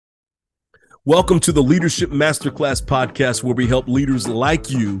Welcome to the Leadership Masterclass podcast, where we help leaders like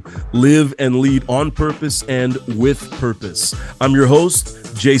you live and lead on purpose and with purpose. I'm your host,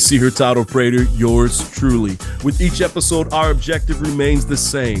 JC Hurtado Prater, yours truly. With each episode, our objective remains the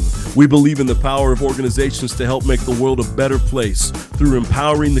same. We believe in the power of organizations to help make the world a better place through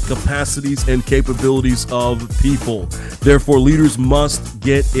empowering the capacities and capabilities of people. Therefore, leaders must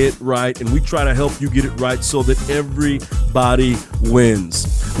get it right, and we try to help you get it right so that everybody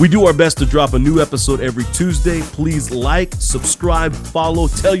wins. We do our best to drop a new episode every Tuesday. Please like, subscribe, follow,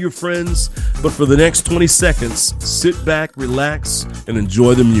 tell your friends. But for the next 20 seconds, sit back, relax, and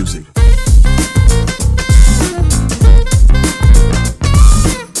enjoy the music.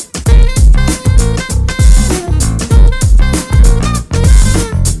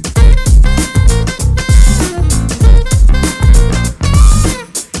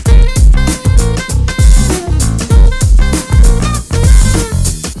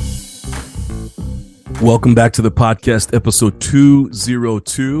 Welcome back to the podcast, episode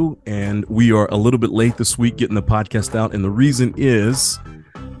 202, and we are a little bit late this week getting the podcast out, and the reason is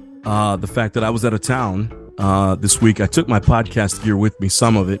the fact that I was out of town this week. I took my podcast gear with me,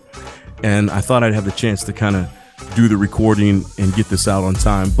 some of it, and I thought I'd have the chance to kind of do the recording and get this out on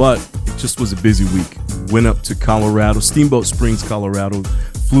time, but it just was a busy week. Went up to Colorado, Steamboat Springs, Colorado,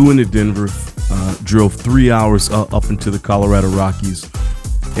 flew into Denver, drove 3 hours up into the Colorado Rockies,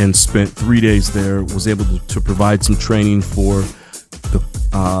 and spent 3 days there. Was able to provide some training for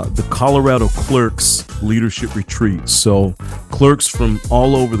the Colorado Clerks Leadership Retreat. So clerks from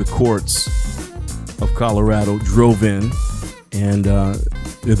all over the courts of Colorado drove in, and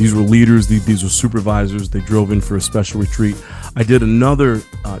these were leaders, these were supervisors. They drove in for a special retreat. I did another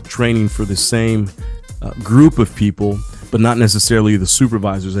training for the same group of people, but not necessarily the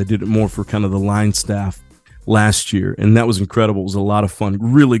supervisors. I did it more for kind of the line staff last year, and that was incredible. It was a lot of fun.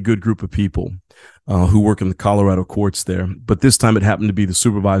 Really good group of people who work in the Colorado courts there. But this time it happened to be the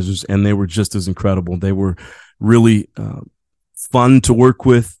supervisors, and they were just as incredible. They were really fun to work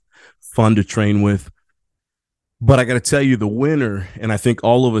with, fun to train with. But I got to tell you, the winner, and I think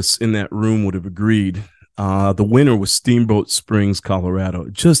all of us in that room would have agreed, the winner was Steamboat Springs, Colorado.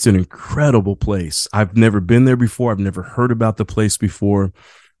 Just an incredible place. I've never been there before. I've never heard about the place before.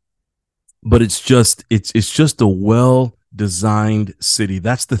 But it's just a well-designed city.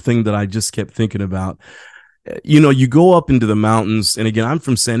 That's the thing that I just kept thinking about. You know, you go up into the mountains, and again, I'm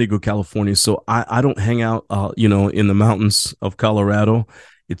from San Diego, California, so I don't hang out, in the mountains of Colorado.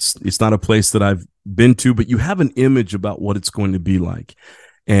 It's not a place that I've been to, but you have an image about what it's going to be like.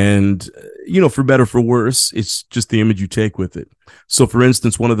 And, for better or for worse, it's just the image you take with it. So, for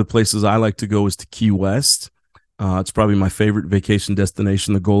instance, one of the places I like to go is to Key West. It's probably my favorite vacation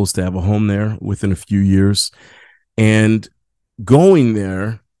destination. The goal is to have a home there within a few years. And going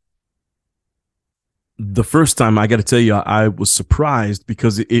there, the first time, I got to tell you, I was surprised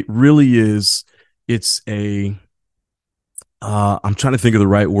because it really is, I'm trying to think of the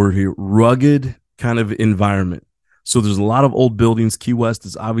right word here, rugged kind of environment. So there's a lot of old buildings. Key West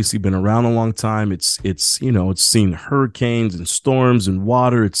has obviously been around a long time. It's seen hurricanes and storms and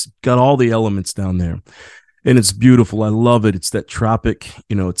water. It's got all the elements down there. And it's beautiful. I love it. It's that tropic,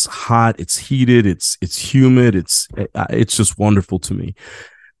 it's hot, it's heated, it's humid. It's just wonderful to me.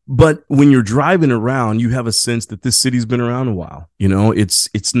 But when you're driving around, you have a sense that this city's been around a while. It's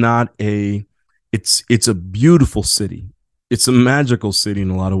a beautiful city. It's a magical city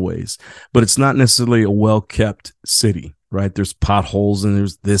in a lot of ways, but it's not necessarily a well-kept city, right? There's potholes and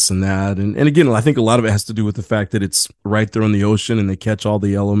there's this and that. And again, I think a lot of it has to do with the fact that it's right there on the ocean and they catch all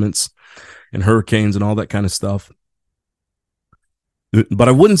the elements and hurricanes and all that kind of stuff. But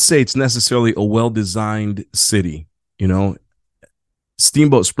I wouldn't say it's necessarily a well-designed city.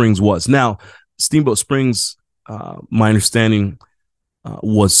 Steamboat Springs was. Now, Steamboat Springs, my understanding,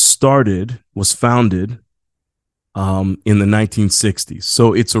 was founded in the 1960s.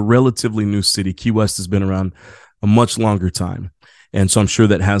 So it's a relatively new city. Key West has been around a much longer time. And so I'm sure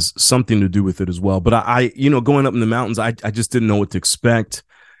that has something to do with it as well. But I going up in the mountains, I just didn't know what to expect.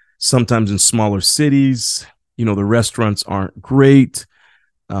 Sometimes in smaller cities, the restaurants aren't great.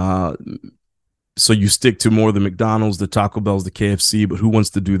 So you stick to more of the McDonald's, the Taco Bells, the KFC, but who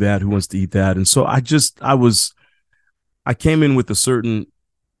wants to do that? Who wants to eat that? And so I came in with a certain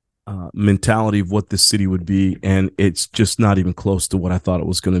mentality of what this city would be, and it's just not even close to what I thought it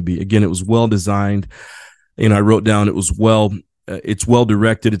was going to be. Again, it was well designed. I wrote down it's well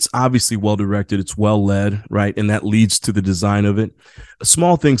directed. It's obviously well directed. It's well led, right? And that leads to the design of it.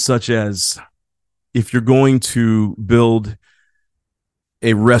 Small things such as if you're going to build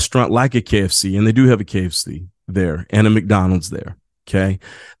a restaurant like a KFC, and they do have a KFC there and a McDonald's there, Okay.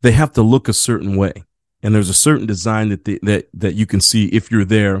 They have to look a certain way. And there's a certain design that you can see if you're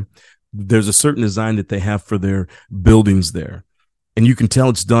there. There's a certain design that they have for their buildings there. And you can tell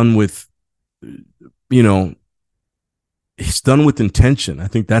it's done with, you know, it's done with intention. I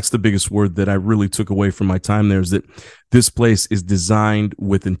think that's the biggest word that I really took away from my time there, is that this place is designed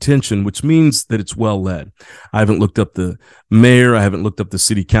with intention, which means that it's well led. I haven't looked up the mayor. I haven't looked up the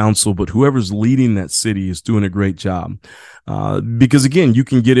city council, but whoever's leading that city is doing a great job. Because again, you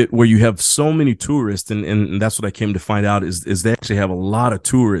can get it where you have so many tourists, and that's what I came to find out is they actually have a lot of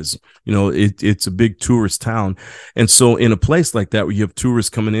tourism. You know, it's a big tourist town. And so in a place like that, where you have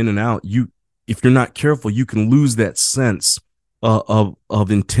tourists coming in and out, if you're not careful, you can lose that sense of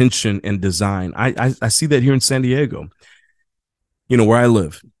intention and design. I see that here in San Diego, you know, where I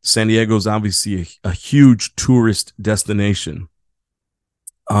live. San Diego is obviously a huge tourist destination.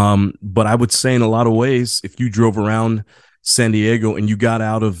 But I would say in a lot of ways, if you drove around San Diego and you got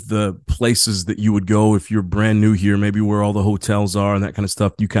out of the places that you would go if you're brand new here, maybe where all the hotels are and that kind of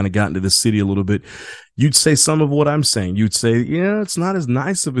stuff, you kind of got into the city a little bit, you'd say some of what I'm saying. You'd say, yeah, it's not as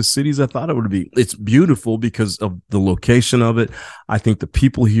nice of a city as I thought it would be. It's beautiful because of the location of it. I think the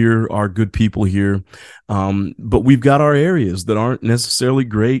people here are good people here. But we've got our areas that aren't necessarily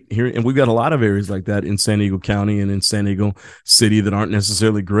great here. And we've got a lot of areas like that in San Diego County and in San Diego City that aren't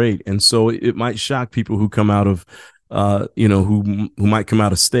necessarily great. And so it might shock people who come out of, who might come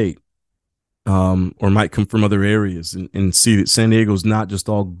out of state, or might come from other areas and see that San Diego is not just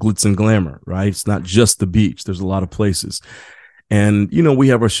all glitz and glamour, right? It's not just the beach. There's a lot of places. And, you know, we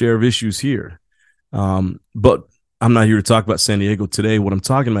have our share of issues here. But I'm not here to talk about San Diego today. What I'm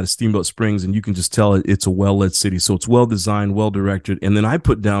talking about is Steamboat Springs, and you can just tell it's a well-led city. So it's well-designed, well-directed, and then I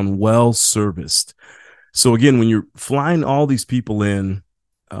put down well-serviced. So again, when you're flying all these people in,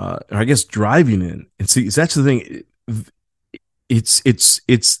 or I guess driving in, and see, it's actually the thing.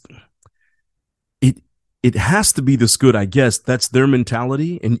 It has to be this good, I guess. That's their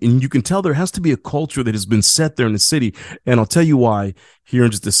mentality. And you can tell there has to be a culture that has been set there in the city. And I'll tell you why here in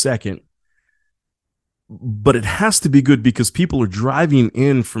just a second. But it has to be good because people are driving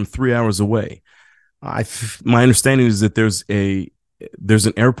in from 3 hours away. My understanding is that there's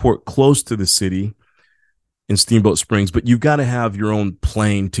an airport close to the city in Steamboat Springs, but you've got to have your own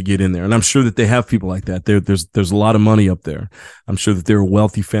plane to get in there. And I'm sure that they have people like that. There's a lot of money up there. I'm sure that there are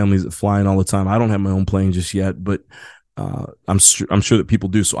wealthy families that fly in all the time. I don't have my own plane just yet, but I'm sure that people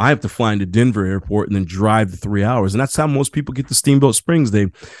do. So I have to fly into Denver Airport and then drive the 3 hours. And that's how most people get to Steamboat Springs. They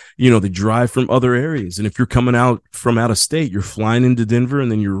drive from other areas. And if you're coming out from out of state, you're flying into Denver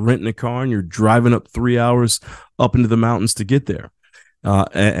and then you're renting a car and you're driving up 3 hours up into the mountains to get there.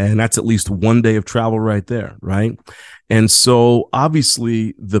 And that's at least 1 day of travel right there, right? And so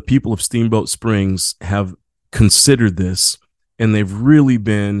obviously the people of Steamboat Springs have considered this, and they've really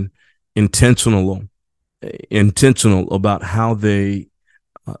been intentional about how they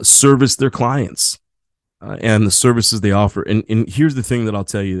service their clients and the services they offer. And here's the thing that I'll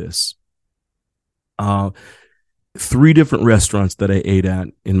tell you this. 3 different restaurants that I ate at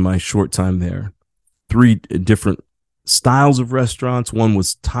in my short time there, 3 different styles of restaurants. One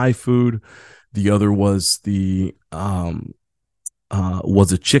was Thai food. The other was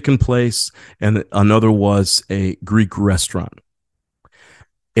was a chicken place, and another was a Greek restaurant.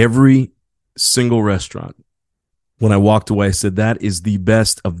 Every single restaurant, when I walked away, I said, that is the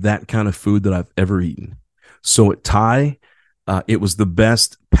best of that kind of food that I've ever eaten. So at Thai, it was the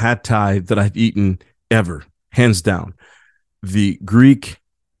best pad Thai that I've eaten ever, hands down. The Greek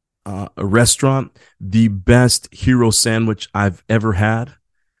a restaurant, the best hero sandwich I've ever had.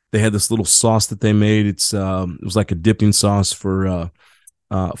 They had this little sauce that they made. It was like a dipping sauce for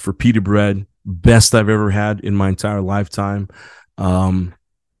pita bread. Best I've ever had in my entire lifetime. And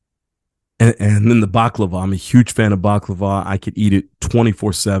then the baklava. I'm a huge fan of baklava. I could eat it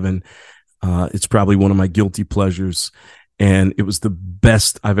 24/7. It's probably one of my guilty pleasures. And it was the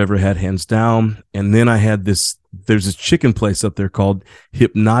best I've ever had, hands down. And then I had there's this chicken place up there called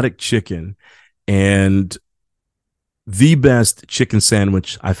Hypnotic Chicken, and the best chicken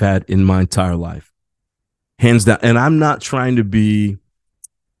sandwich I've had in my entire life, hands down. And I'm not trying to be,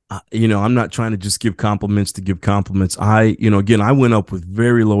 I'm not trying to just give compliments to give compliments. Again, I went up with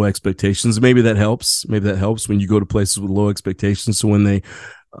very low expectations. Maybe that helps. Maybe that helps when you go to places with low expectations. So when they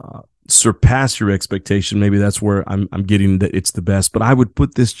surpass your expectation. Maybe that's where I'm getting that it's the best. But I would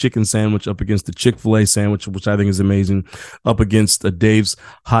put this chicken sandwich up against the Chick-fil-A sandwich, which I think is amazing, up against a Dave's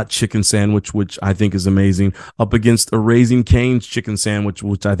hot chicken sandwich, which I think is amazing, up against a Raising Cane's chicken sandwich,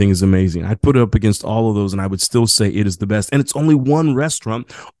 which I think is amazing. I'd put it up against all of those, and I would still say it is the best. And it's only one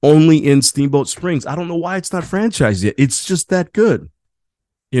restaurant, only in Steamboat Springs. I don't know why it's not franchised yet. It's just that good.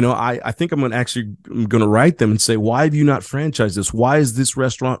 I think I'm going to write them and say, why have you not franchised this? Why is this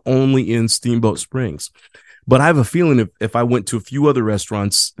restaurant only in Steamboat Springs? But I have a feeling if I went to a few other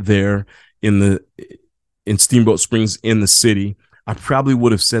restaurants there in Steamboat Springs in the city, I probably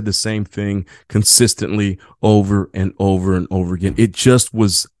would have said the same thing consistently over and over and over again. It just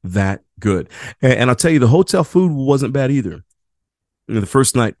was that good. And I'll tell you, the hotel food wasn't bad either. The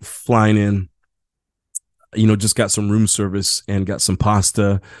first night flying in, just got some room service and got some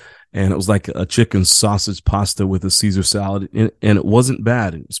pasta, and it was like a chicken sausage pasta with a Caesar salad, and it wasn't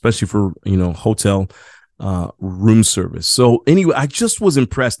bad, especially for, hotel room service. So anyway, I just was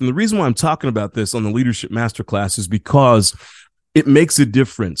impressed. And the reason why I'm talking about this on the Leadership Masterclass is because it makes a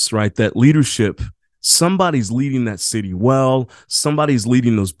difference, right? That leadership, somebody's leading that city well, somebody's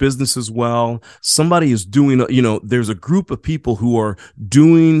leading those businesses well, somebody is doing, there's a group of people who are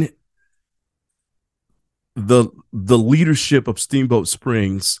doing the leadership of Steamboat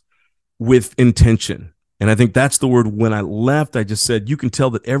Springs with intention. And I think that's the word. When I left, I just said, you can tell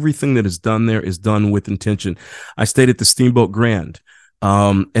that everything that is done there is done with intention. I stayed at the Steamboat Grand,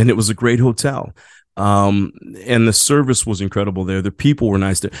 and it was a great hotel. And the service was incredible there. The people were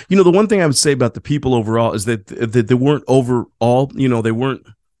nice there. The one thing I would say about the people overall is that they weren't they weren't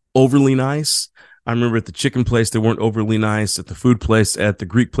overly nice. I remember at the chicken place, they weren't overly nice. At the food place, at the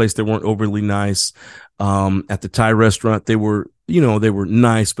Greek place, they weren't overly nice. At the Thai restaurant, they were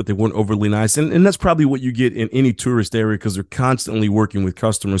nice, but they weren't overly nice. And that's probably what you get in any tourist area, because they're constantly working with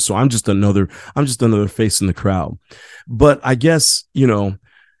customers. So I'm just another face in the crowd. But I guess,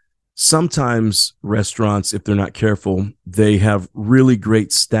 sometimes restaurants, if they're not careful, they have really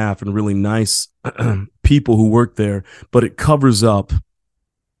great staff and really nice people who work there, but it covers up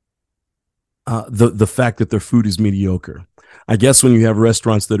the fact that their food is mediocre. I guess when you have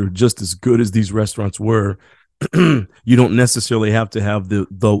restaurants that are just as good as these restaurants were, you don't necessarily have to have the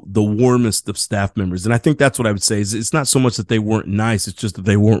warmest of staff members. And I think that's what I would say is it's not so much that they weren't nice, it's just that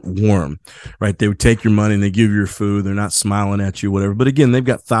they weren't warm, right? They would take your money and they give you your food. They're not smiling at you, whatever. But again, they've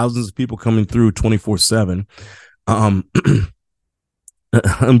got thousands of people coming through 24/7. But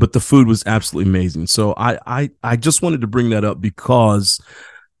the food was absolutely amazing. So I just wanted to bring that up because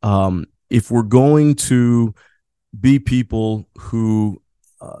if we're going to be people who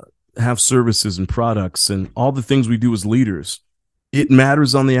have services and products and all the things we do as leaders, it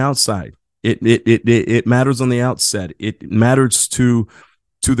matters on the outside. It matters on the outset. It matters to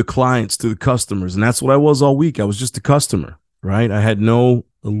the clients, to the customers. And that's what I was all week. I was just a customer, right? I had no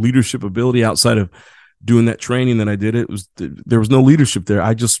leadership ability outside of doing that training that I did. There was no leadership there.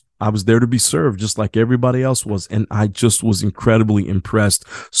 I was there to be served just like everybody else was. And I just was incredibly impressed,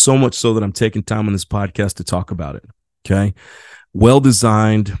 so much so that I'm taking time on this podcast to talk about it. Okay.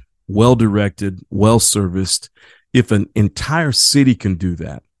 Well-designed, well-directed, well-serviced. If an entire city can do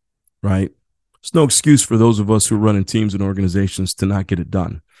that, right? There's no excuse for those of us who are running teams and organizations to not get it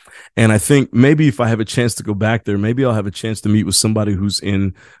done. And I think maybe if I have a chance to go back there, maybe I'll have a chance to meet with somebody who's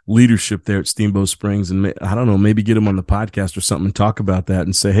in leadership there at Steamboat Springs. And I don't know, maybe get them on the podcast or something and talk about that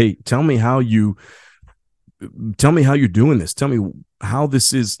and say, hey, tell me how you're doing this. Tell me how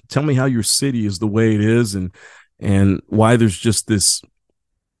this is. Tell me how your city is the way it is and why there's just this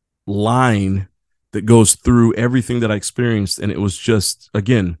line that goes through everything that I experienced. And it was just,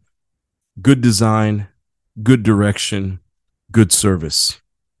 again, good design, good direction, good service.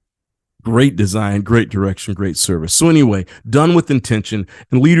 Great design, great direction, great service. So anyway, done with intention.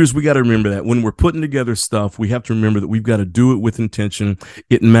 And leaders, we got to remember that when we're putting together stuff, we have to remember that we've got to do it with intention.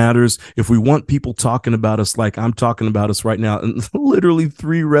 It matters. If we want people talking about us like I'm talking about us right now, and literally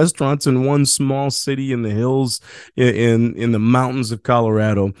 3 restaurants in one small city in the hills in the mountains of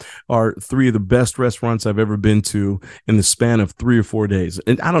Colorado are 3 of the best restaurants I've ever been to in the span of 3 or 4 days.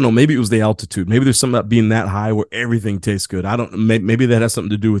 And I don't know, maybe it was the altitude. Maybe there's something about being that high where everything tastes good. Maybe that has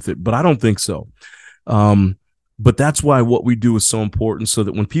something to do with it, but I don't think so. But that's why what we do is so important, so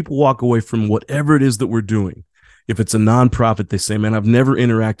that when people walk away from whatever it is that we're doing, if it's a nonprofit, they say, man, I've never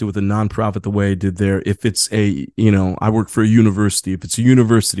interacted with a nonprofit the way I did there. If it's I work for a university. If it's a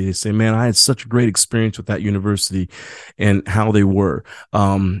university, they say, man, I had such a great experience with that university and how they were.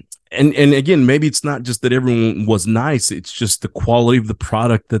 And again, maybe it's not just that everyone was nice. It's just the quality of the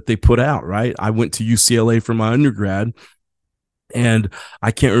product that they put out, right? I went to UCLA for my undergrad. And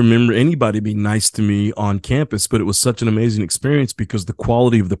I can't remember anybody being nice to me on campus, but it was such an amazing experience because the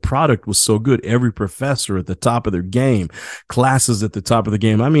quality of the product was so good. Every professor at the top of their game, classes at the top of the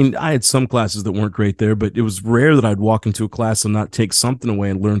game. I mean, I had some classes that weren't great there, but it was rare that I'd walk into a class and not take something away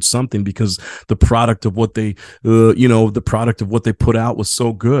and learn something because the product of what they, the product of what they put out was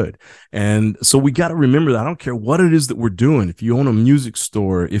so good. And so we got to remember that. I don't care what it is that we're doing. If you own a music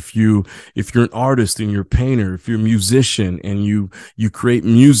store, if you're an artist and you're a painter, if you're a musician and you create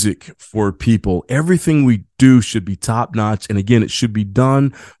music for people, everything we do should be top notch. And again, it should be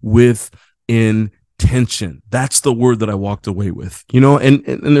done with intention. That's the word that I walked away with, and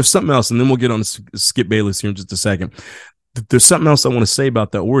there's something else. And then we'll get on to Skip Bayless here in just a second. There's something else I want to say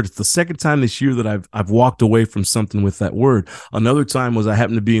about that word. It's the second time this year that I've walked away from something with that word. Another time was I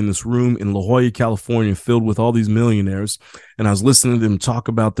happened to be in this room in La Jolla, California, filled with all these millionaires. And I was listening to them talk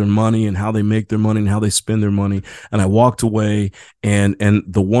about their money and how they make their money and how they spend their money. And I walked away and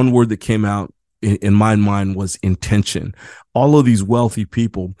the one word that came out in my mind was intention. All of these wealthy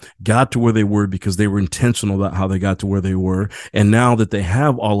people got to where they were because they were intentional about how they got to where they were. And now that they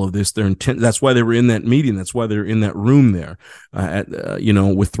have all of this, they're intent. That's why they were in that meeting. That's why they're in that room there,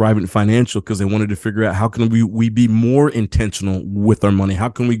 with Thrivent Financial, because they wanted to figure out how can we be more intentional with our money? How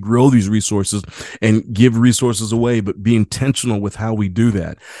can we grow these resources and give resources away, but be intentional with how we do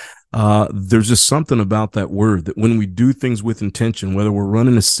that? There's just something about that word that when we do things with intention, whether we're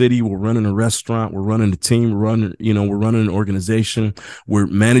running a city, we're running a restaurant, we're running a team, we're running an organization, we're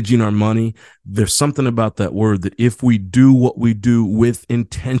managing our money. There's something about that word that if we do what we do with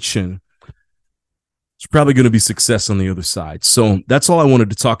intention, it's probably going to be success on the other side. So that's all I wanted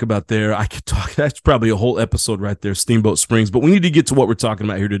to talk about there. I could talk, that's probably a whole episode right there, Steamboat Springs, but we need to get to what we're talking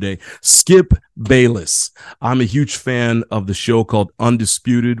about here today. Skip Bayless. I'm a huge fan of the show called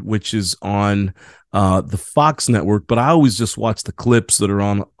Undisputed, which is on the Fox network, but I always just watch the clips that are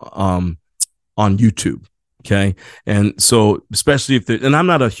on YouTube. Okay. And so especially and I'm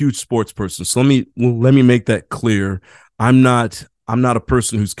not a huge sports person. So let me make that clear. I'm not a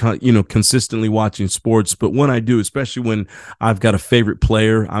person who's consistently watching sports, but when I do, especially when I've got a favorite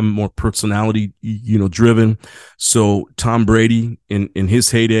player, I'm more personality, driven. So Tom Brady in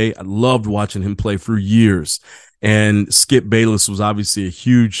his heyday, I loved watching him play for years. And Skip Bayless was obviously a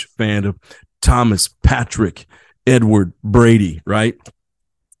huge fan of Thomas Patrick Edward Brady, right?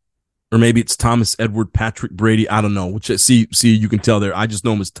 Or maybe it's Thomas Edward Patrick Brady. I don't know. Which see, you can tell there. I just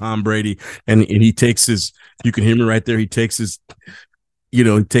know him as Tom Brady, and he takes you can hear me right there. He takes his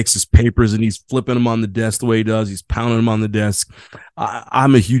papers and he's flipping them on the desk the way he does. He's pounding them on the desk.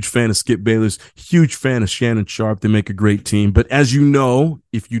 I'm a huge fan of Skip Bayless, huge fan of Shannon Sharpe. They make a great team. But as you know,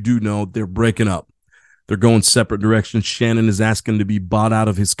 if you do know, they're breaking up. They're going separate directions. Shannon is asking to be bought out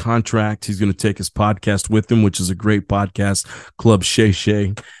of his contract. He's going to take his podcast with him, which is a great podcast, Club Shay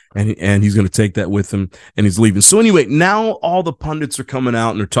Shay. And he's going to take that with him, and he's leaving. So anyway, now all the pundits are coming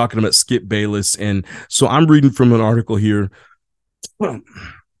out and they're talking about Skip Bayless. And so I'm reading from an article here from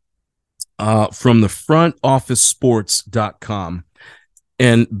the frontofficesports.com.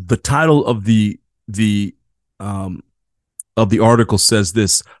 And the title of the article says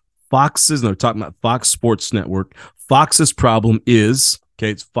this: Fox's, and they're talking about Fox Sports Network. Fox's problem is,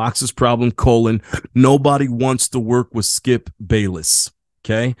 it's Fox's problem, nobody wants to work with Skip Bayless.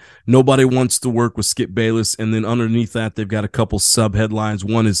 Okay. Nobody wants to work with Skip Bayless. And then underneath that, they've got a couple sub headlines.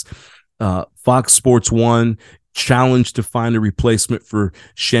 One is Fox Sports 1 challenge to find a replacement for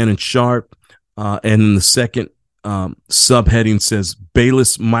Shannon Sharpe. And then the second subheading says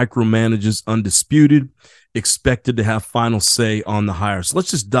Bayless micromanages Undisputed, expected to have final say on the hire. So let's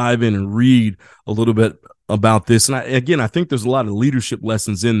just dive in and read a little bit about this. And I think there's a lot of leadership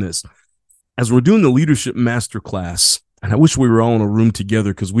lessons in this. As we're doing the leadership masterclass, and I wish we were all in a room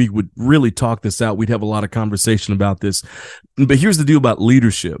together because we would really talk this out. We'd have a lot of conversation about this. But here's the deal about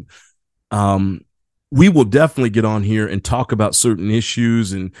leadership. We will definitely get on here and talk about certain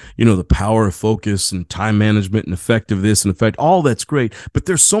issues and, the power of focus and time management and effective this and effect. All that's great. But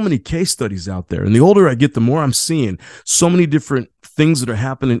there's so many case studies out there. And the older I get, the more I'm seeing so many different things that are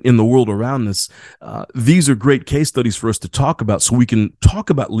happening in the world around us. These are great case studies for us to talk about so we can talk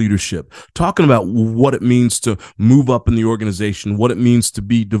about leadership, talking about what it means to move up in the organization, what it means to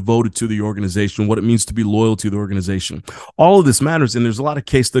be devoted to the organization, what it means to be loyal to the organization. All of this matters, and there's a lot of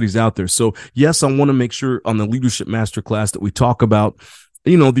case studies out there. So yes, I want to make sure on the Leadership Masterclass that we talk about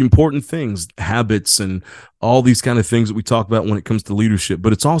the important things, habits, and all these kind of things that we talk about when it comes to leadership.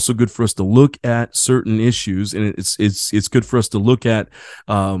 But it's also good for us to look at certain issues, and it's good for us to look at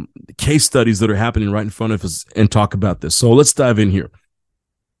case studies that are happening right in front of us and talk about this. So let's dive in here.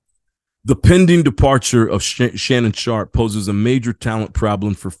 The pending departure of Shannon Sharpe poses a major talent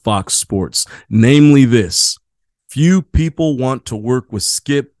problem for Fox Sports, namely this. Few people want to work with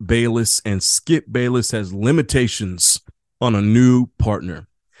Skip Bayless, and Skip Bayless has limitations on a new partner.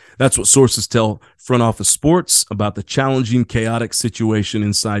 That's what sources tell Front Office Sports about the challenging, chaotic situation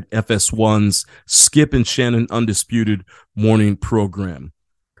inside FS1's Skip and Shannon Undisputed morning program.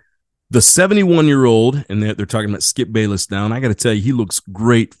 The 71-year-old, and they're talking about Skip Bayless now, and I got to tell you, he looks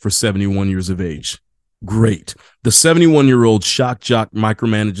great for 71 years of age. Great. The 71-year-old shock jock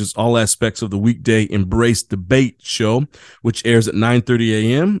micromanages all aspects of the weekday Embrace Debate show, which airs at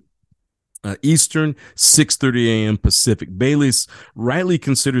 9:30 a.m. Eastern, 6:30 a.m. Pacific. Bayless rightly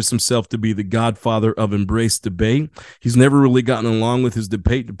considers himself to be the godfather of Embrace Debate. He's never really gotten along with his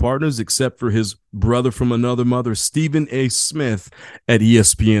debate partners except for his brother from another mother, Stephen A. Smith at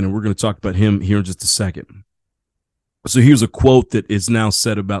ESPN, and we're going to talk about him here in just a second. So here's a quote that is now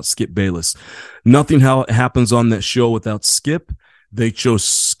said about Skip Bayless. Nothing happens on that show without Skip. They chose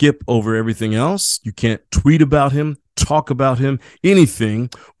Skip over everything else. You can't tweet about him, talk about him, anything,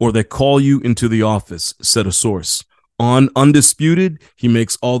 or they call you into the office, said a source. On Undisputed, he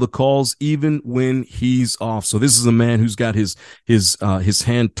makes all the calls, even when he's off. So this is a man who's got his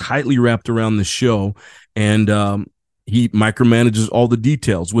hand tightly wrapped around the show, and he micromanages all the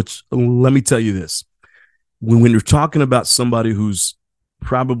details, which, let me tell you this. When you're talking about somebody who's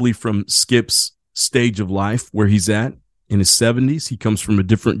probably from Skip's stage of life, where he's at in his 70s, he comes from a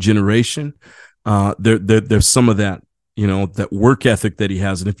different generation. There's some of that, that work ethic that he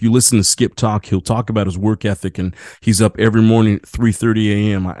has. And if you listen to Skip talk, he'll talk about his work ethic, and he's up every morning at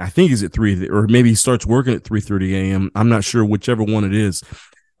 3:30 a.m. I think he's at 3, or maybe he starts working at 3:30 a.m. I'm not sure, whichever one it is.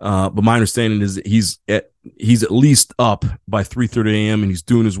 But my understanding is that he's at least up by 3:30 a.m. and he's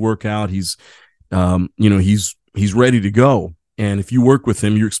doing his workout. He's ready to go. And if you work with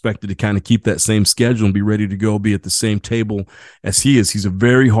him, you're expected to kind of keep that same schedule and be ready to go, be at the same table as he is. He's a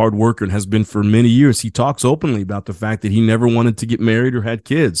very hard worker and has been for many years. He talks openly about the fact that he never wanted to get married or had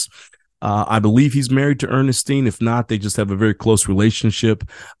kids. I believe he's married to Ernestine. If not, they just have a very close relationship.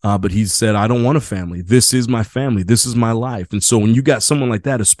 But he said, I don't want a family. This is my family. This is my life. And so when you got someone like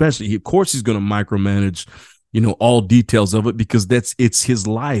that, especially, of course, he's going to micromanage all details of it, because it's his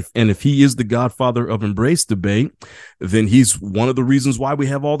life. And if he is the godfather of Embrace Debate, then he's one of the reasons why we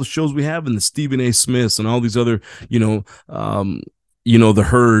have all the shows we have, and the Stephen A. Smiths and all these other, the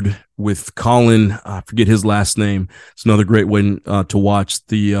Herd with Colin, I forget his last name. It's another great one to watch.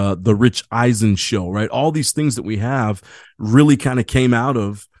 The Rich Eisen show, right? All these things that we have really kind of came out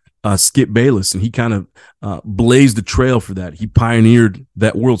of Skip Bayless, and he kind of blazed the trail for that. He pioneered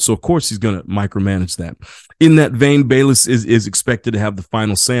that world. So, of course, he's going to micromanage that. In that vein, Bayless is expected to have the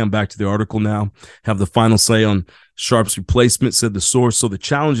final say. I'm back to the article now. Have the final say on Sharpe's replacement, said the source. So the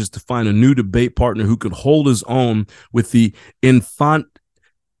challenge is to find a new debate partner who could hold his own with the enfant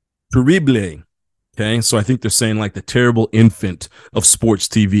terrible. Okay, so I think they're saying like the terrible infant of sports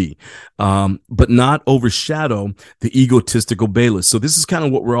TV, but not overshadow the egotistical Bayless. So this is kind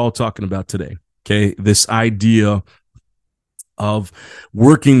of what we're all talking about today. Okay, this idea of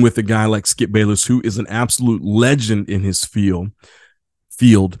working with a guy like Skip Bayless, who is an absolute legend in his field,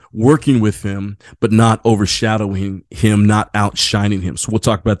 working with him, but not overshadowing him, not outshining him. So we'll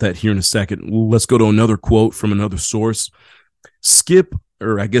talk about that here in a second. Let's go to another quote from another source. Skip,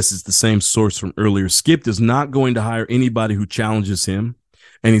 or I guess it's the same source from earlier, Skip is not going to hire anybody who challenges him,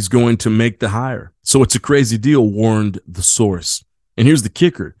 and he's going to make the hire. So it's a crazy deal, warned the source. And here's the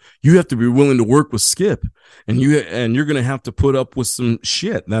kicker. You have to be willing to work with Skip, and you're going to have to put up with some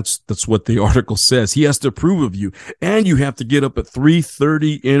shit. That's what the article says. He has to approve of you, and you have to get up at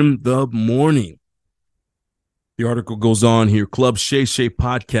 3:30 in the morning. The article goes on here. Club Shay Shay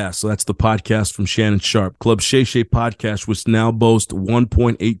Podcast. So that's the podcast from Shannon Sharpe. Club Shay Shay Podcast, which now boasts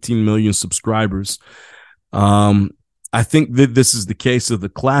 1.18 million subscribers. I think that this is the case of the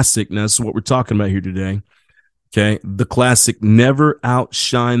classic. Now, this is what we're talking about here today. Okay. The classic never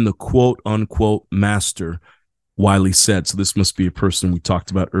outshine the quote unquote master, Wiley said. So this must be a person we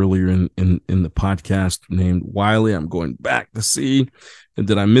talked about earlier in the podcast named Wiley. I'm going back to see. And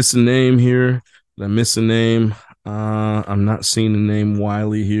did I miss a name here? Did I miss a name? I'm not seeing the name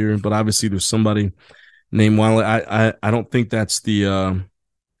Wiley here, but obviously there's somebody named Wiley. I don't think that's the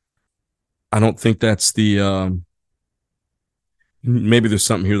maybe there's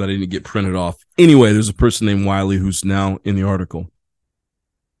something here that I didn't get printed off. Anyway, there's a person named Wiley who's now in the article.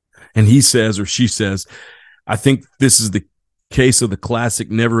 And he says, or she says, I think this is the case of the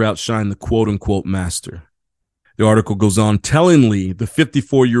classic never outshine the quote unquote master. The article goes on, tellingly, the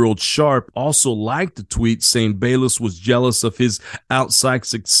 54-year-old Sharpe also liked a tweet saying Bayless was jealous of his outside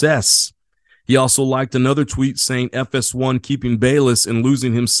success. He also liked another tweet saying FS1 keeping Bayless and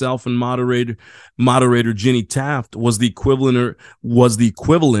losing himself and moderator Jenny Taft was the equivalent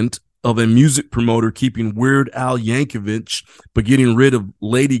of a music promoter keeping Weird Al Yankovic but getting rid of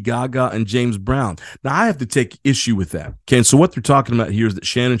Lady Gaga and James Brown. Now, I have to take issue with that. Okay, and so what they're talking about here is that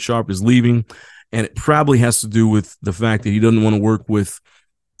Shannon Sharpe is leaving, and it probably has to do with the fact that he doesn't want to work with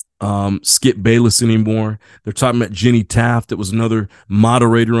Skip Bayless anymore. They're talking about Jenny Taft. That was another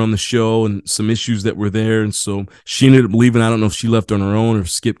moderator on the show and some issues that were there. And so she ended up leaving. I don't know if she left on her own or if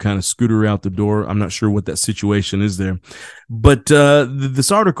Skip kind of scooted her out the door. I'm not sure what that situation is there. But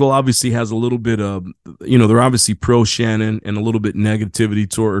this article obviously has a little bit of, they're obviously pro Shannon and a little bit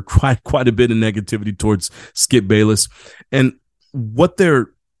negativity or quite a bit of negativity towards Skip Bayless. And what they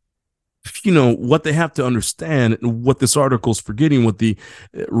have to understand, and what this article is forgetting, what the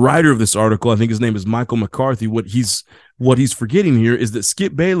writer of this article, I think his name is Michael McCarthy, what he's forgetting here is that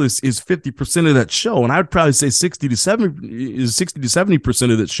Skip Bayless is 50% of that show. And I would probably say 60 to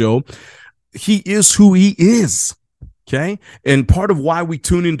 70% of that show. He is who he is. Okay. And part of why we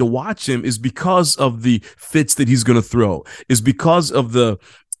tune in to watch him is because of the fits that he's going to throw, is because of the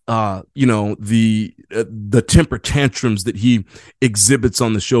temper tantrums that he exhibits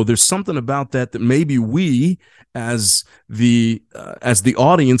on the show. There's something about that maybe we as the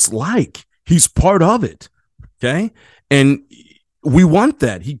audience like. He's part of it. Okay. And we want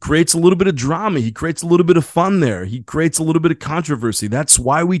that. He creates a little bit of drama. He creates a little bit of fun there. He creates a little bit of controversy. That's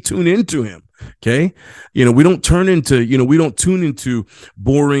why we tune into him. Okay. We don't tune into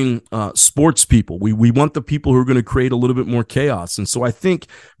boring sports people. We want the people who are going to create a little bit more chaos. And so I think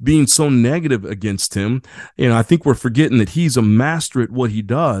being so negative against him, I think we're forgetting that he's a master at what he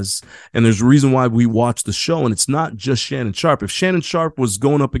does. And there's a reason why we watch the show. And it's not just Shannon Sharpe. If Shannon Sharpe was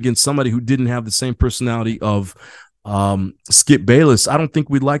going up against somebody who didn't have the same personality of Skip Bayless, I don't think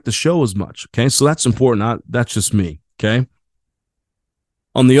we'd like the show as much. Okay. So that's important. That's just me. Okay.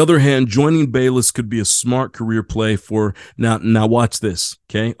 On the other hand, joining Bayless could be a smart career play for now watch this.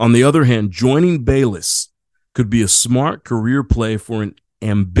 Okay. On the other hand, joining Bayless could be a smart career play for an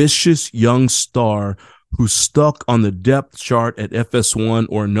ambitious young star who's stuck on the depth chart at FS1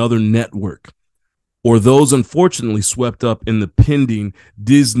 or another network, or those unfortunately swept up in the pending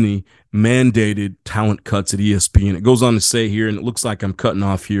Disney mandated talent cuts at ESPN. It goes on to say here, and it looks like I'm cutting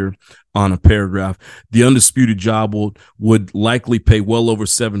off here on a paragraph, the undisputed job would likely pay well over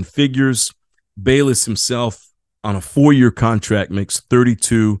 7 figures. Bayless himself on a 4-year contract makes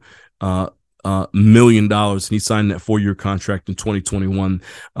 $32 million, and he signed that 4-year contract in 2021.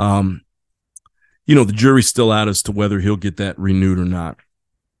 The jury's still out as to whether he'll get that renewed or not.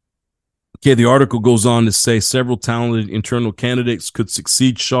 Okay, the article goes on to say several talented internal candidates could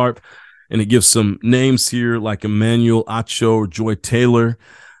succeed Sharpe, and it gives some names here like Emmanuel Acho or Joy Taylor.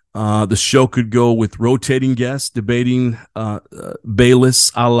 The show could go with rotating guests debating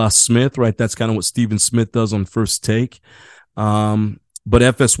Bayless a la Smith, right? That's kind of what Stephen Smith does on First Take. But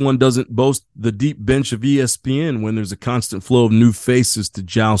FS1 doesn't boast the deep bench of ESPN when there's a constant flow of new faces to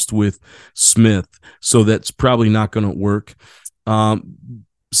joust with Smith. So that's probably not going to work.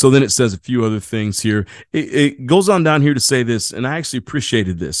 So then it says a few other things here. It goes on down here to say this, and I actually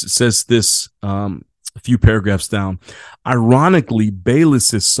appreciated this. It says this a few paragraphs down. Ironically,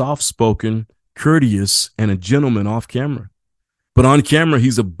 Bayless is soft-spoken, courteous, and a gentleman off camera. But on camera,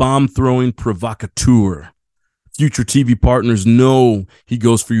 he's a bomb-throwing provocateur. Future TV partners know he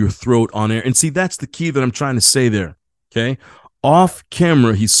goes for your throat on air. And see, that's the key that I'm trying to say there, okay? Off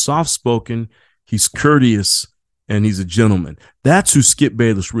camera, he's soft-spoken, he's courteous, and he's a gentleman. That's who Skip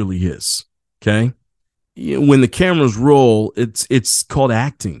Bayless really is, okay? When the cameras roll, it's called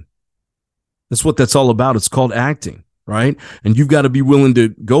acting. That's what that's all about. It's called acting, right? And you've got to be willing to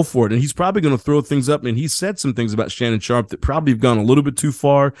go for it. And he's probably going to throw things up. And he said some things about Shannon Sharpe that probably have gone a little bit too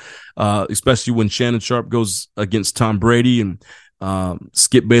far, especially when Shannon Sharpe goes against Tom Brady. And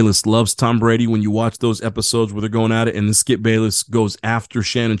Skip Bayless loves Tom Brady when you watch those episodes where they're going at it. And then Skip Bayless goes after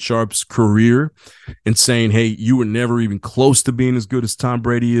Shannon Sharpe's career and saying, hey, you were never even close to being as good as Tom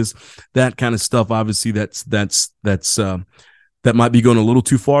Brady is. That kind of stuff, obviously, that might be going a little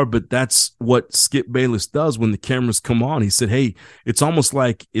too far, but that's what Skip Bayless does when the cameras come on. He said, hey, it's almost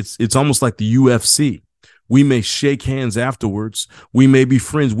like it's almost like the UFC. We may shake hands afterwards. We may be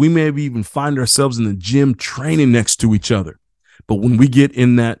friends. We may even find ourselves in the gym training next to each other. But when we get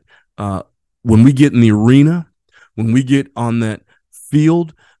in that, when we get in the arena, when we get on that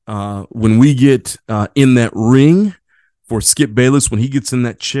field, when we get in that ring for Skip Bayless, when he gets in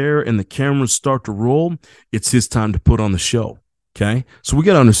that chair and the cameras start to roll, it's his time to put on the show. Okay. So we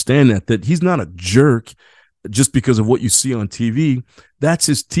got to understand that he's not a jerk just because of what you see on TV. That's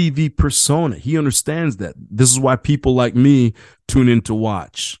his TV persona. He understands that. This is why people like me tune in to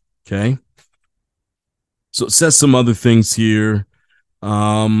watch. Okay. So it says some other things here.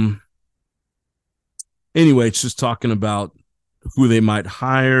 Anyway, it's just talking about who they might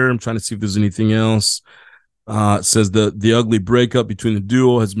hire. I'm trying to see if there's anything else. It says the ugly breakup between the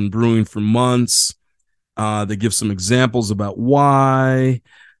duo has been brewing for months. They give some examples about why.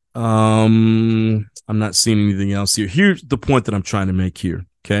 I'm not seeing anything else here. Here's the point that I'm trying to make here.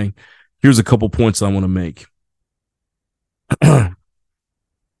 Okay. Here's a couple points I want to make. And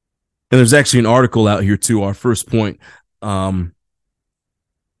there's actually an article out here too. Our first point.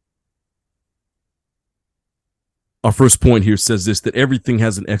 Our first point here says this, that everything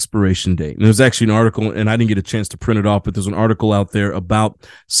has an expiration date. And there's actually an article, and I didn't get a chance to print it off, but there's an article out there about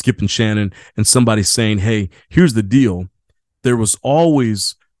Skip and Shannon, and somebody saying, hey, here's the deal. There was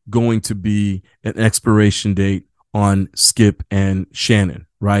always going to be an expiration date on Skip and Shannon,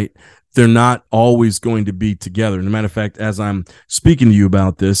 right? They're not always going to be together. And as a matter of fact, as I'm speaking to you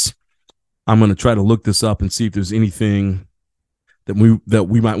about this, I'm going to try to look this up and see if there's anything that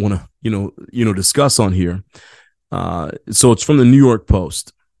we might want to, discuss on here. So it's from the New York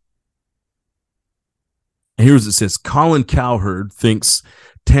Post. And here's what it says. Colin Cowherd thinks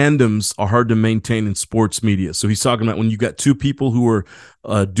tandems are hard to maintain in sports media. So he's talking about when you got two people who are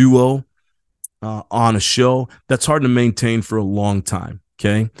a duo on a show, that's hard to maintain for a long time.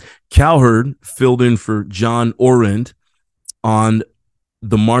 Okay. Cowherd filled in for John Orend on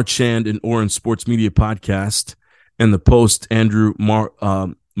the Marchand and Orend Sports Media podcast and the Post Andrew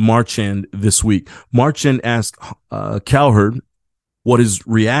Marchand this week. Marchand asked Cowherd what his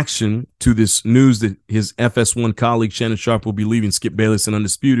reaction to this news that his FS1 colleague Shannon Sharpe will be leaving Skip Bayless and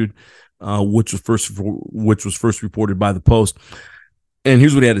Undisputed, which was first reported by the Post. And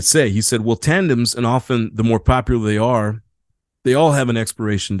here's what he had to say. He said, well, tandems, and often the more popular they are, they all have an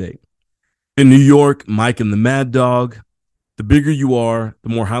expiration date. In New York, Mike and the Mad Dog, the bigger you are, the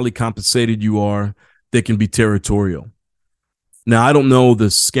more highly compensated you are, they can be territorial. Now, I don't know the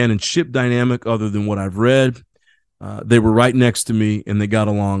scan and ship dynamic other than what I've read. They were right next to me, and they got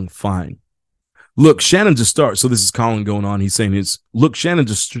along fine. Look, Shannon's a star. So this is Colin going on. He's saying, look, Shannon's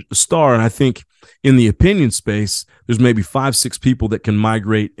a star, and I think in the opinion space, there's maybe 5-6 people that can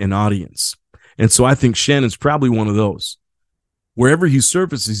migrate an audience. And so I think Shannon's probably one of those. Wherever he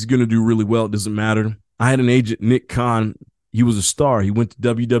surfaces, he's going to do really well. It doesn't matter. I had an agent, Nick Khan. He was a star. He went to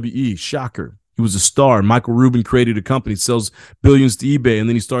WWE. Shocker. He was a star. Michael Rubin created a company, sells billions to eBay, and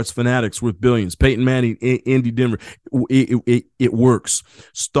then he starts Fanatics worth billions. Peyton Manning, Indy Denver. It works.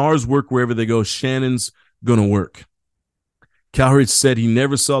 Stars work wherever they go. Shannon's going to work. Cowherd said he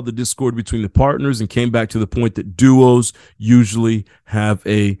never saw the discord between the partners and came back to the point that duos usually have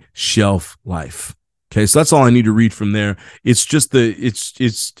a shelf life. Okay, so that's all I need to read from there. It's just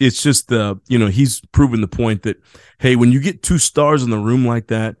he's proven the point that, hey, when you get two stars in the room like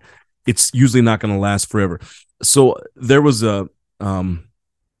that, it's usually not going to last forever. So there was I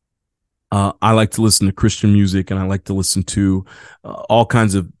like to listen to Christian music, and I like to listen to all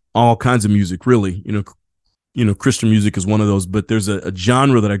kinds of music. Really, Christian music is one of those. But there's a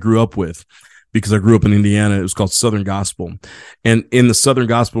genre that I grew up with because I grew up in Indiana. It was called Southern Gospel, and in the Southern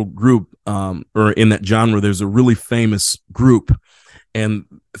Gospel group, or in that genre, there's a really famous group. And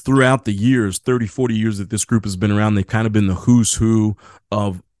throughout the years, 30, 40 years that this group has been around, they've kind of been the who's who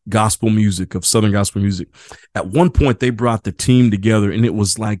of gospel music, of Southern gospel music. At one point, they brought the team together, and it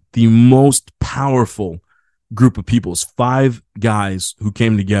was like the most powerful group of people. It was 5 guys who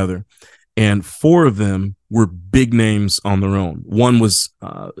came together, and 4 of them were big names on their own. One was,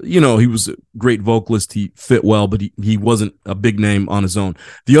 he was a great vocalist. He fit well, but he wasn't a big name on his own.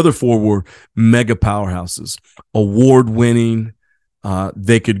 The other 4 were mega powerhouses, award-winning.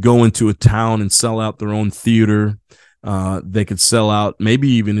 They could go into a town and sell out their own theater. They could sell out maybe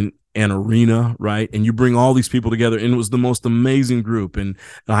even an arena, right? And you bring all these people together, and it was the most amazing group. And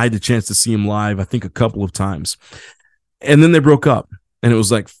I had the chance to see them live, I think, a couple of times. And then they broke up, and it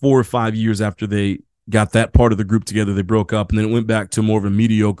was like 4 or 5 years after they got that part of the group together, they broke up, and then it went back to more of a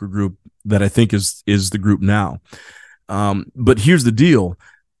mediocre group that I think is the group now. But here's the deal.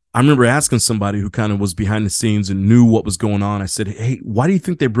 I remember asking somebody who kind of was behind the scenes and knew what was going on. I said, hey, why do you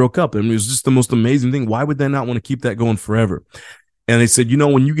think they broke up? I mean, it was just the most amazing thing. Why would they not want to keep that going forever? And they said,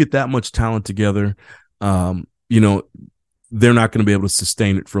 when you get that much talent together, they're not going to be able to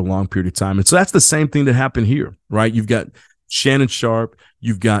sustain it for a long period of time. And so that's the same thing that happened here, right? You've got Shannon Sharpe,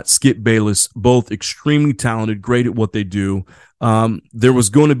 you've got Skip Bayless, both extremely talented, great at what they do. There was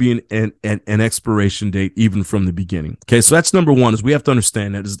going to be an expiration date even from the beginning. Okay, so that's number one, is we have to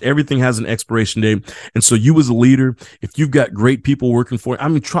understand that is everything has an expiration date. And so you as a leader, if you've got great people working for you, I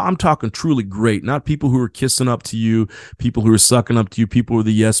mean, I'm talking truly great, not people who are kissing up to you, people who are sucking up to you, people who are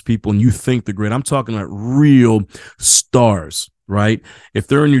the yes people, and you think they're great. I'm talking about real stars. Right? If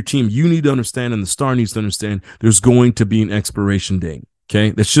they're on your team, you need to understand, and the star needs to understand, there's going to be an expiration date.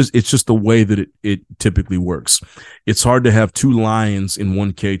 Okay. It's just the way that it typically works. It's hard to have two lions in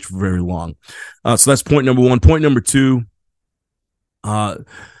one cage for very long. So that's point number one. Point number two,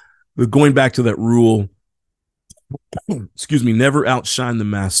 going back to that rule, never outshine the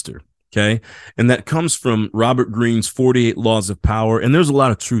master. Okay. And that comes from Robert Greene's 48 Laws of Power. And there's a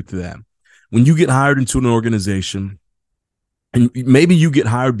lot of truth to that. When you get hired into an organization, and maybe you get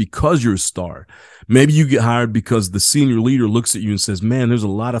hired because you're a star. Maybe you get hired because the senior leader looks at you and says, man, there's a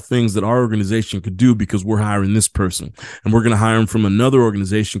lot of things that our organization could do because we're hiring this person. And we're going to hire them from another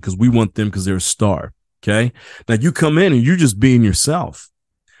organization because we want them because they're a star. Okay. Now you come in and you're just being yourself.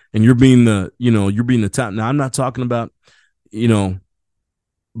 And you're being the top. Now I'm not talking about,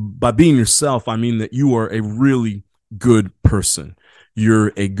 by being yourself, I mean that you are a really good person.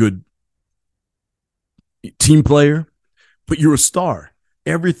 You're a good team player. But you're a star.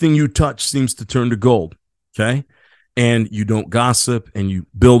 Everything you touch seems to turn to gold, okay? And you don't gossip, and you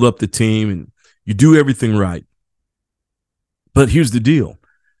build up the team, and you do everything right. But here's the deal.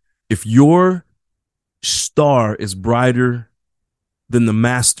 If your star is brighter than the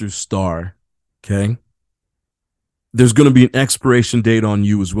master's star, okay, there's going to be an expiration date on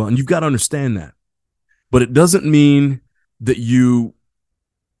you as well. And you've got to understand that. But it doesn't mean that you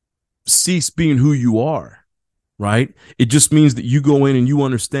cease being who you are. Right? It just means that you go in and you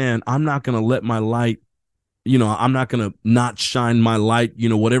understand, I'm not going to let my light, I'm not going to not shine my light,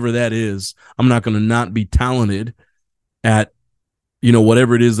 whatever that is. I'm not going to not be talented at,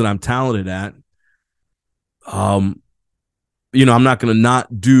 whatever it is that I'm talented at. I'm not going to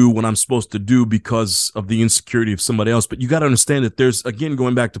not do what I'm supposed to do because of the insecurity of somebody else. But you got to understand that there's, again,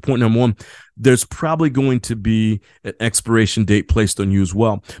 going back to point number one, there's probably going to be an expiration date placed on you as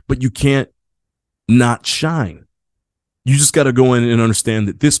well. But you can't not shine. You just got to go in and understand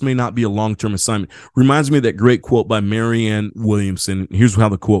that this may not be a long-term assignment. Reminds me of that great quote by Marianne Williamson. Here's how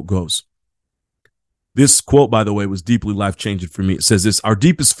the quote goes. This quote, by the way, was deeply life-changing for me. It says this: our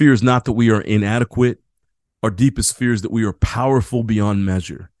deepest fear is not that we are inadequate. Our deepest fear is that we are powerful beyond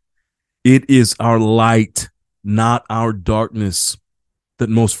measure. It is our light, not our darkness,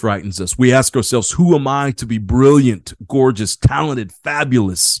 that most frightens us. We ask ourselves, who am I to be brilliant, gorgeous, talented,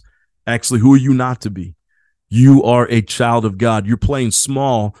 fabulous? Actually, who are you not to be? You are a child of God. Your playing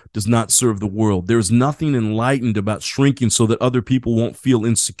small does not serve the world. There is nothing enlightened about shrinking so that other people won't feel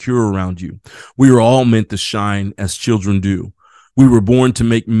insecure around you. We are all meant to shine as children do. We were born to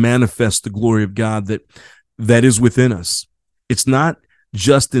make manifest the glory of God that is within us. It's not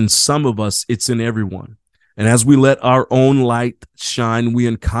just in some of us, it's in everyone. And as we let our own light shine, we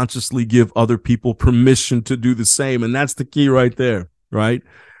unconsciously give other people permission to do the same. And that's the key right there, right?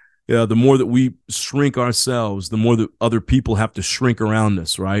 Yeah, the more that we shrink ourselves, the more that other people have to shrink around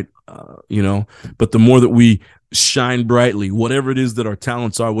us, right? But the more that we shine brightly, whatever it is that our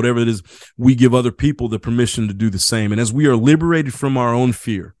talents are, whatever it is, we give other people the permission to do the same. And as we are liberated from our own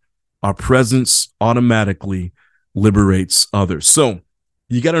fear, our presence automatically liberates others. So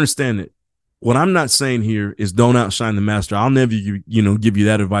you got to understand that what I'm not saying here is don't outshine the master. I'll never, give you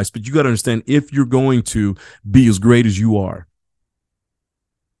that advice, but you got to understand, if you're going to be as great as you are,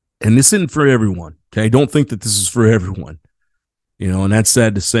 and this isn't for everyone, okay? Don't think that this is for everyone, and that's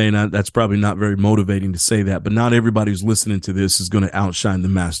sad to say, and that's probably not very motivating to say that, but not everybody who's listening to this is going to outshine the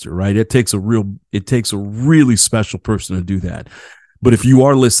master, right? It takes a really special person to do that. But if you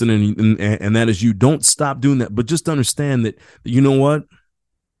are listening and that is you, don't stop doing that, but just understand that, you know what?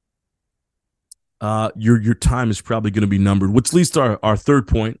 Your time is probably going to be numbered, which leads to our third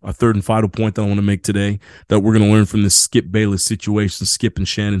point, our third and final point that I want to make today, that we're going to learn from this Skip Bayless situation, Skip and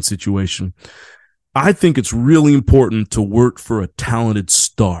Shannon situation. I think it's really important to work for a talented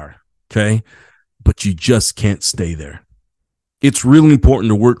star, okay? But you just can't stay there. It's really important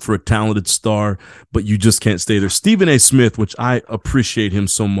to work for a talented star, but you just can't stay there. Stephen A. Smith, which I appreciate him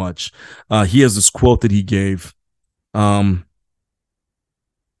so much, he has this quote that he gave.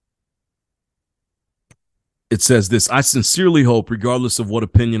 It says this: I sincerely hope, regardless of what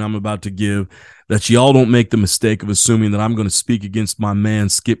opinion I'm about to give, that y'all don't make the mistake of assuming that I'm going to speak against my man,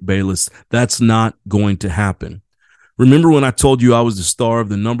 Skip Bayless. That's not going to happen. Remember when I told you I was the star of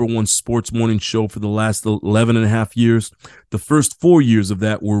the #1 sports morning show for the last 11 and a half years? The first 4 years of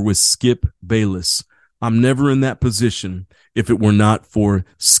that were with Skip Bayless. I'm never in that position if it were not for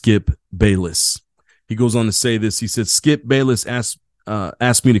Skip Bayless. He goes on to say this. He said, Skip Bayless asked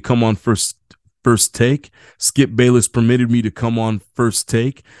me to come on first take. Skip Bayless permitted me to come on first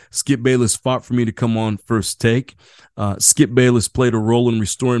take. Skip Bayless fought for me to come on first take. Skip Bayless played a role in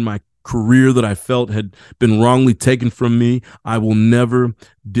restoring my career that I felt had been wrongly taken from me. I will never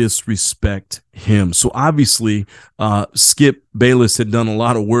disrespect him. So obviously, Skip Bayless had done a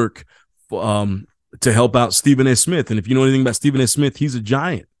lot of work to help out Stephen A. Smith. And if you know anything about Stephen A. Smith, he's a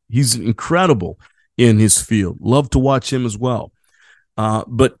giant. He's incredible in his field. Love to watch him as well.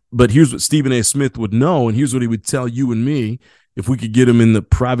 But here's what Stephen A. Smith would know, and here's what he would tell you and me if we could get him in the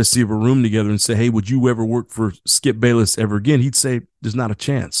privacy of a room together and say, hey, would you ever work for Skip Bayless ever again? He'd say, there's not a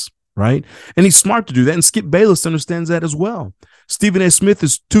chance, right? And he's smart to do that, and Skip Bayless understands that as well. Stephen A. Smith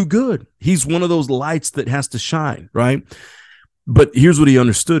is too good. He's one of those lights that has to shine, right? But here's what he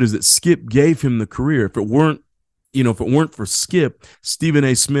understood is that Skip gave him the career. If it weren't for Skip, Stephen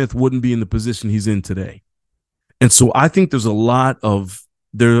A. Smith wouldn't be in the position he's in today. And so I think there's a lot of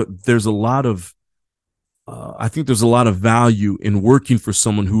value in working for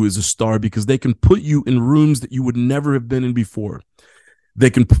someone who is a star, because they can put you in rooms that you would never have been in before. They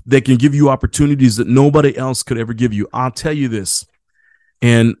can give you opportunities that nobody else could ever give you. I'll tell you this,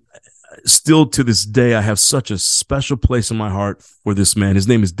 and still to this day, I have such a special place in my heart for this man. His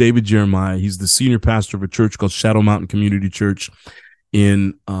name is David Jeremiah. He's the senior pastor of a church called Shadow Mountain Community Church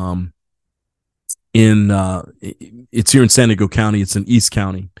it's here in San Diego County. It's in East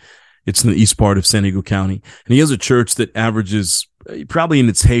County. It's in the east part of San Diego County. And he has a church that averages probably in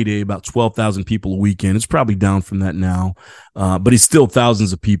its heyday about 12,000 people a weekend. It's probably down from that now. But he's still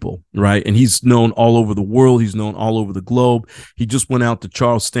thousands of people, right? And he's known all over the world. He's known all over the globe. He just went out to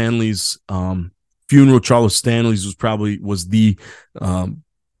Charles Stanley's funeral. Charles Stanley's was the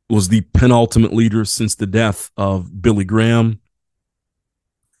penultimate leader since the death of Billy Graham.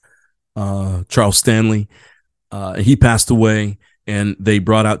 Charles Stanley, he passed away, and they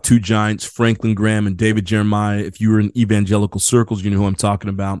brought out two giants, Franklin Graham and David Jeremiah. If you were in evangelical circles, you know who I'm talking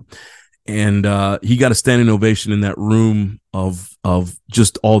about. And he got a standing ovation in that room of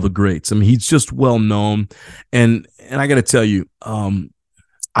just all the greats. I mean, he's just well known, and I got to tell you,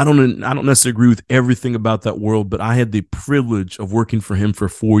 I don't necessarily agree with everything about that world, but I had the privilege of working for him for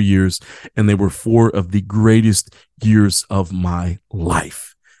 4 years, and they were 4 of the greatest years of my life.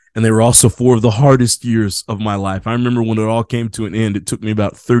 And they were also 4 of the hardest years of my life. I remember when it all came to an end, it took me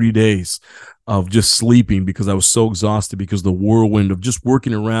about 30 days of just sleeping because I was so exhausted, because the whirlwind of just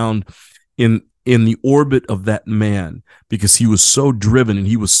working around in the orbit of that man, because he was so driven and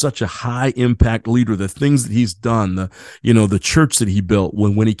he was such a high impact leader. The things that he's done, the church that he built,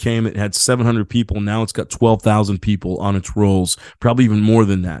 when he came, it had 700 people. Now it's got 12,000 people on its rolls, probably even more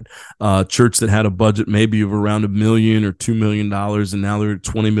than that. Church that had a budget maybe of around $1 million or $2 million, and now they're at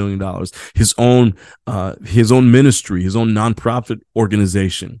 $20 million. His own ministry, his own nonprofit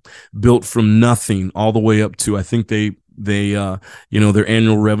organization, built from nothing all the way up to, I think their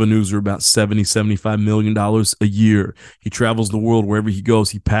annual revenues are about $75 million a year. He travels the world. Wherever he goes,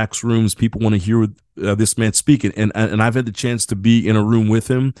 he packs rooms. People want to hear this man speak. And I've had the chance to be in a room with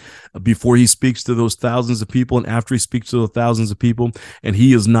him before he speaks to those thousands of people and after he speaks to those thousands of people. And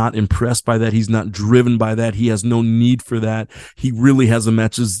he is not impressed by that. He's not driven by that. He has no need for that. He really has a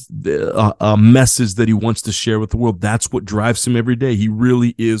message that he wants to share with the world. That's what drives him every day. He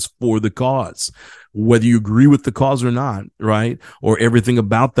really is for the cause. Whether you agree with the cause or not, right? Or everything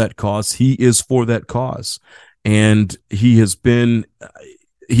about that cause, he is for that cause. And he's been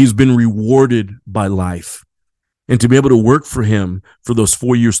rewarded by life. And to be able to work for him for those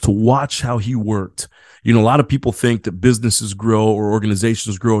 4 years, to watch how he worked. A lot of people think that businesses grow or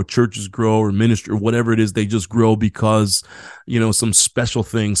organizations grow or churches grow or ministry or whatever it is, they just grow because, some special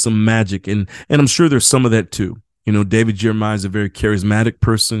thing, some magic. And I'm sure there's some of that too. David Jeremiah is a very charismatic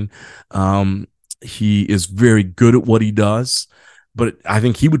person. He is very good at what he does, but I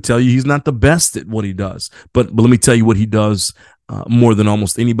think he would tell you he's not the best at what he does. But let me tell you what he does more than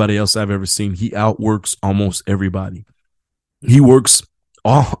almost anybody else I've ever seen. He outworks almost everybody. He works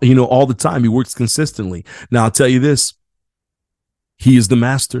all the time. He works consistently. Now, I'll tell you this. He is the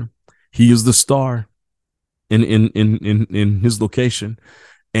master. He is the star in his location.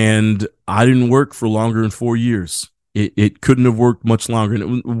 And I didn't work for longer than 4 years. It couldn't have worked much longer.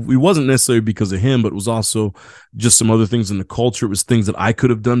 And it wasn't necessarily because of him, but it was also just some other things in the culture. It was things that I could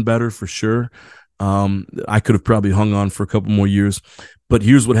have done better for sure. I could have probably hung on for a couple more years. But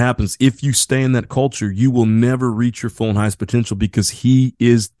here's what happens. If you stay in that culture, you will never reach your full and highest potential because he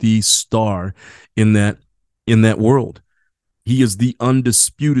is the star in that world. He is the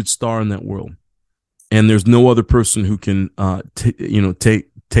undisputed star in that world. And there's no other person who can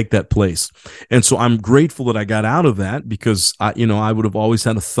take that place. And so I'm grateful that I got out of that, because I would have always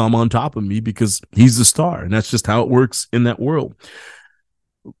had a thumb on top of me because he's the star, and that's just how it works in that world.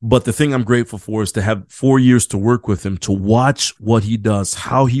 But the thing I'm grateful for is to have 4 years to work with him, to watch what he does,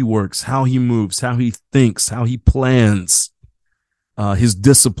 how he works, how he moves, how he thinks, how he plans, his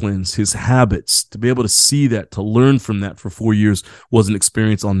disciplines, his habits. To be able to see that, to learn from that for 4 years was an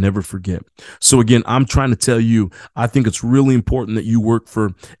experience I'll never forget. So again, I'm trying to tell you, I think it's really important that you work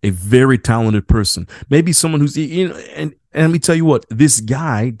for a very talented person. Maybe someone who's, and let me tell you what, this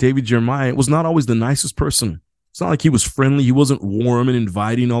guy, David Jeremiah, was not always the nicest person. It's not like he was friendly. He wasn't warm and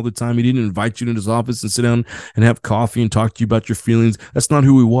inviting all the time. He didn't invite you into his office and sit down and have coffee and talk to you about your feelings. That's not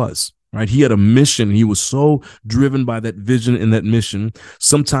who he was, right? He had a mission. He was so driven by that vision and that mission.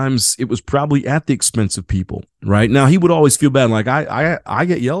 Sometimes it was probably at the expense of people, right? Now, he would always feel bad. Like I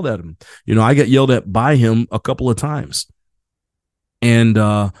get yelled at him. I get yelled at by him a couple of times. And,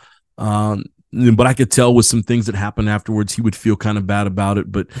 but I could tell with some things that happened afterwards, he would feel kind of bad about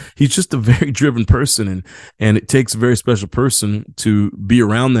it. But he's just a very driven person, and it takes a very special person to be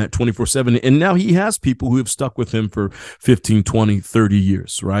around that 24/7. And now he has people who have stuck with him for 15, 20, 30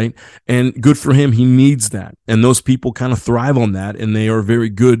 years, right? And good for him. He needs that. And those people kind of thrive on that, and they are very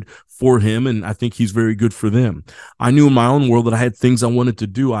good for him, and I think he's very good for them. I knew in my own world that I had things I wanted to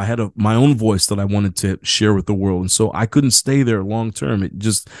do. I had my own voice that I wanted to share with the world, and so I couldn't stay there long term. It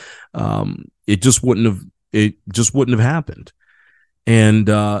just wouldn't have happened.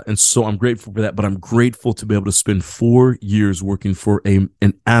 And so I'm grateful for that, but I'm grateful to be able to spend 4 years working for an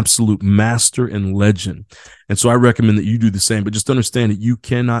absolute master and legend. And so I recommend that you do the same, but just understand that you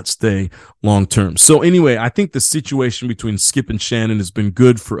cannot stay long term. So anyway, I think the situation between Skip and Shannon has been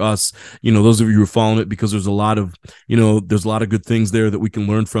good for us. Those of you who are following it, because there's a lot of good things there that we can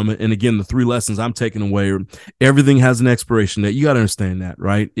learn from it. And again, the 3 lessons I'm taking away are everything has an expiration date. You got to understand that,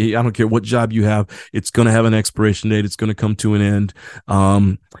 right? I don't care what job you have. It's going to have an expiration date. It's going to come to an end.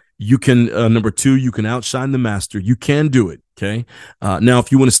 You can, number 2, you can outshine the master. You can do it. Okay. Now, if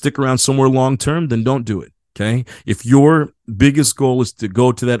you want to stick around somewhere long term, then don't do it. Okay. If your biggest goal is to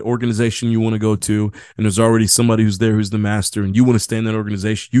go to that organization you want to go to, and there's already somebody who's there who's the master, and you want to stay in that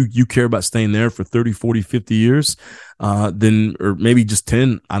organization, you care about staying there for 30, 40, 50 years, then, or maybe just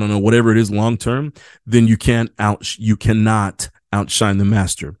 10, I don't know, whatever it is long term, then you cannot outshine the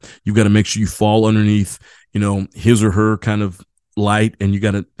master. You've got to make sure you fall underneath, his or her kind of light, and you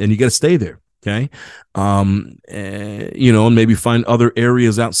got to stay there. Okay. And maybe find other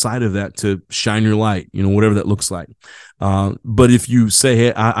areas outside of that to shine your light, whatever that looks like. But if you say,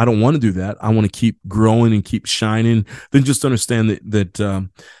 hey, I don't want to do that, I want to keep growing and keep shining, then just understand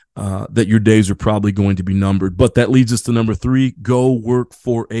that your days are probably going to be numbered. But that leads us to number 3, go work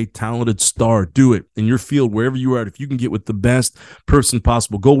for a talented star. Do it in your field, wherever you are. If you can get with the best person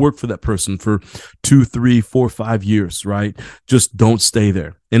possible, go work for that person for 2, 3, 4, 5 years, right? Just don't stay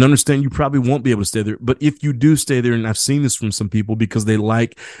there. And understand you probably won't be able to stay there. But if you do stay there, and I've seen this from some people, because they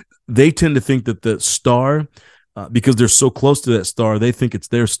tend to think that the star, because they're so close to that star, they think it's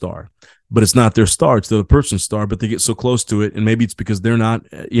their star. But it's not their star, it's the other person's star, but they get so close to it, and maybe it's because they're not,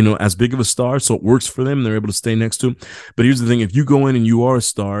 as big of a star, so it works for them, and they're able to stay next to them. But here's the thing, if you go in and you are a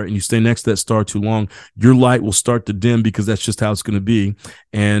star, and you stay next to that star too long, your light will start to dim, because that's just how it's going to be,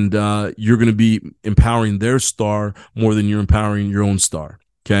 and you're going to be empowering their star more than you're empowering your own star,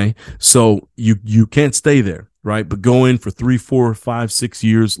 okay? So you can't stay there, right? But go in for 3, 4, 5, 6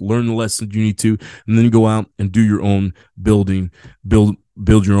 years, learn the lessons you need to, and then go out and do your own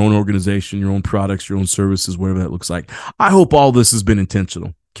build your own organization, your own products, your own services, whatever that looks like. I hope all this has been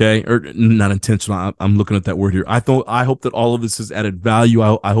intentional, okay? Or not intentional. I'm looking at that word here. I hope that all of this has added value.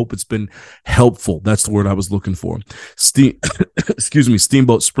 I hope it's been helpful. That's the word I was looking for.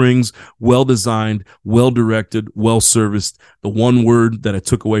 Steamboat Springs, well-designed, well-directed, well-serviced. The one word that I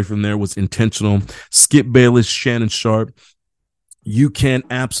took away from there was intentional. Skip Bayless, Shannon, Sharpe. You can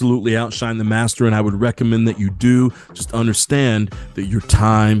absolutely outshine the master, and I would recommend that you do. Just understand that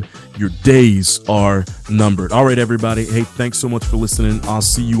your days are numbered. All right, everybody. Hey, thanks so much for listening. I'll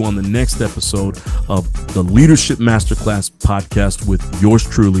see you on the next episode of the Leadership Masterclass podcast with yours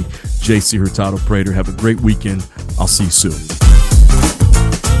truly, JC Hurtado Prater. Have a great weekend. I'll see you soon.